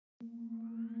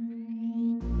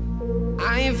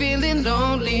feeling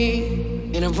lonely,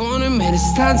 and I wanna admit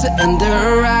it's time to end the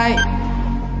ride.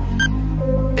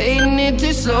 Fading it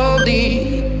too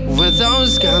slowly, were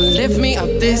those gonna lift me up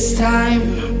this time?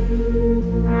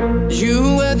 You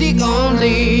were the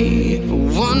only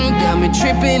one who got me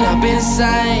tripping up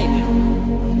inside.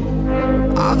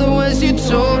 All the words you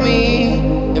told me,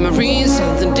 am I reading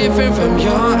something different from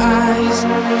your eyes?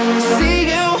 See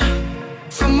you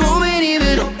for a moment,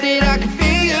 even hope that I can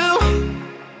feel you.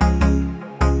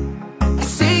 I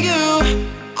see you,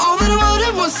 all that I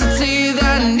wanted was to tell you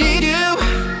that I need you.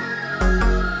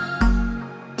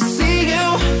 I see you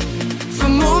for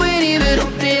a moment, even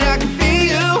hope that I can feel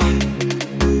you.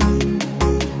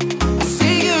 I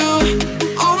see you,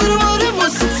 all that I wanted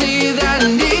was to tell you that I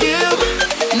need you.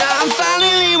 Now I'm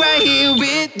finally right here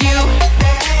with you.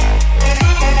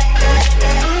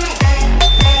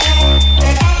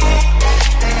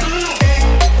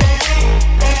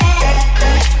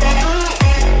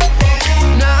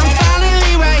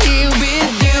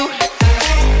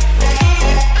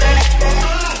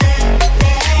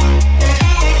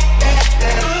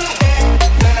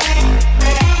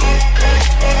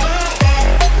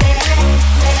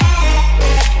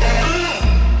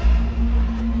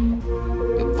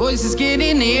 Voice is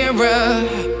getting nearer,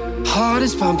 heart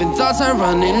is pumping, thoughts are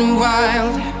running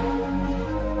wild.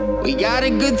 We got a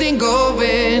good thing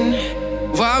going,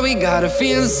 while we got our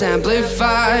feelings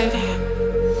amplified.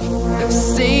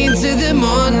 Staying till the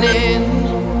morning,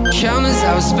 countless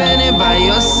hours spending by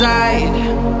your side.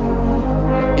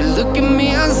 You look at me,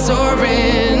 I'm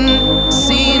soaring,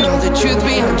 seeing all the truth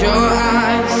behind your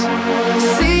eyes.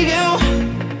 See you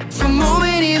for a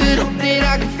moment, even hope that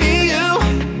I can feel you.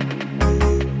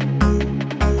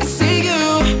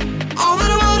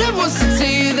 Was to tell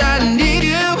you that I need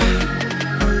you.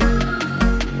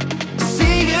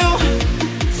 See you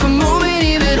for a moment,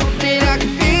 even hope that I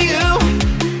can feel you.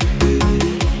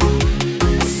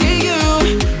 See you,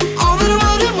 all that I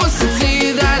wanted was to tell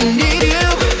you that I need you.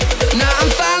 Now I'm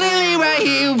finally right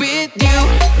here with you.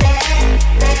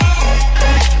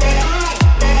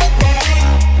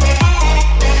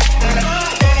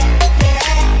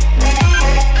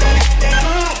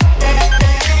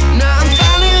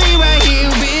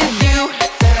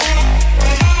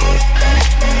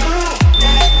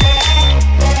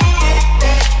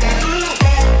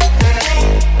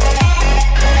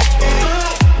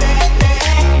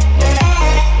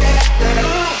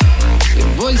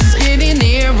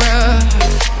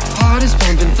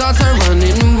 Thoughts are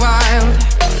running wild.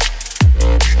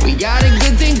 We got a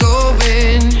good thing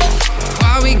going,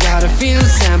 while we got our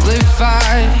feelings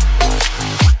amplified.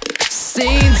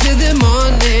 Staying till the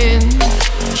morning,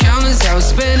 countless hours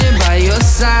spending by your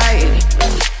side.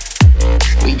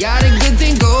 We got a good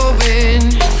thing going,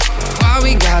 while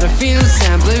we got our feelings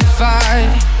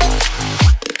amplified.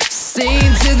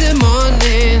 Staying till the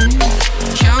morning,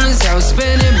 countless hours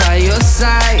spending by your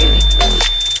side.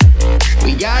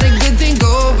 We got a good thing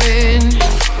going,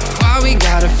 while we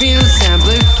got our feelings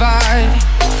amplified.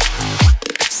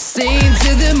 Staying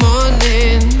till the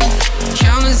morning,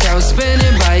 countless hours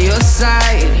spending by your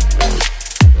side.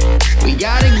 We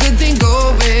got a good thing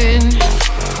going,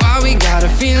 while we got our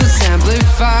feelings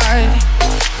amplified.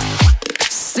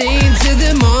 Staying till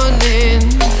the morning,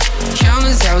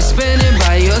 countless hours spending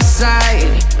by your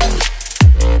side.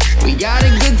 We got a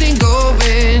good thing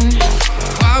going,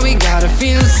 while we got our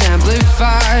feelings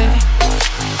amplified.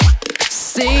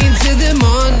 Staying till the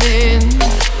morning,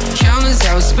 countless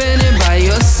hours spending by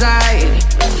your side.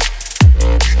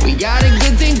 We got a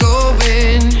good thing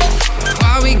going,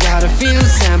 while we got our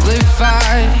feelings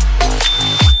amplified.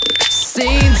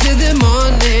 Staying till the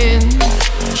morning,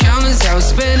 countless hours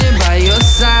spending by your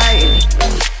side.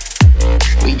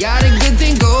 We got a good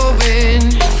thing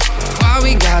going, while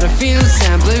we got our feelings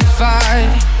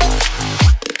amplified.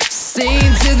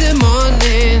 Staying till the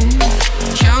morning,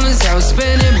 countless hours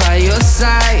spending by your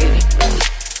side.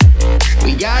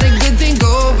 We got a good thing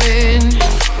going,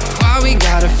 while we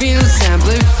got our feelings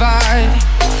amplified.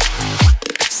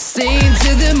 Staying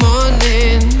till the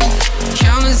morning,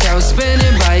 countless hours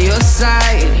spending by your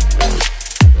side.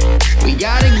 We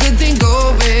got a good thing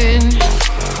going,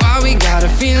 while we got our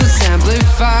feelings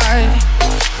amplified.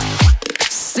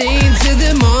 Staying till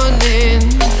the morning.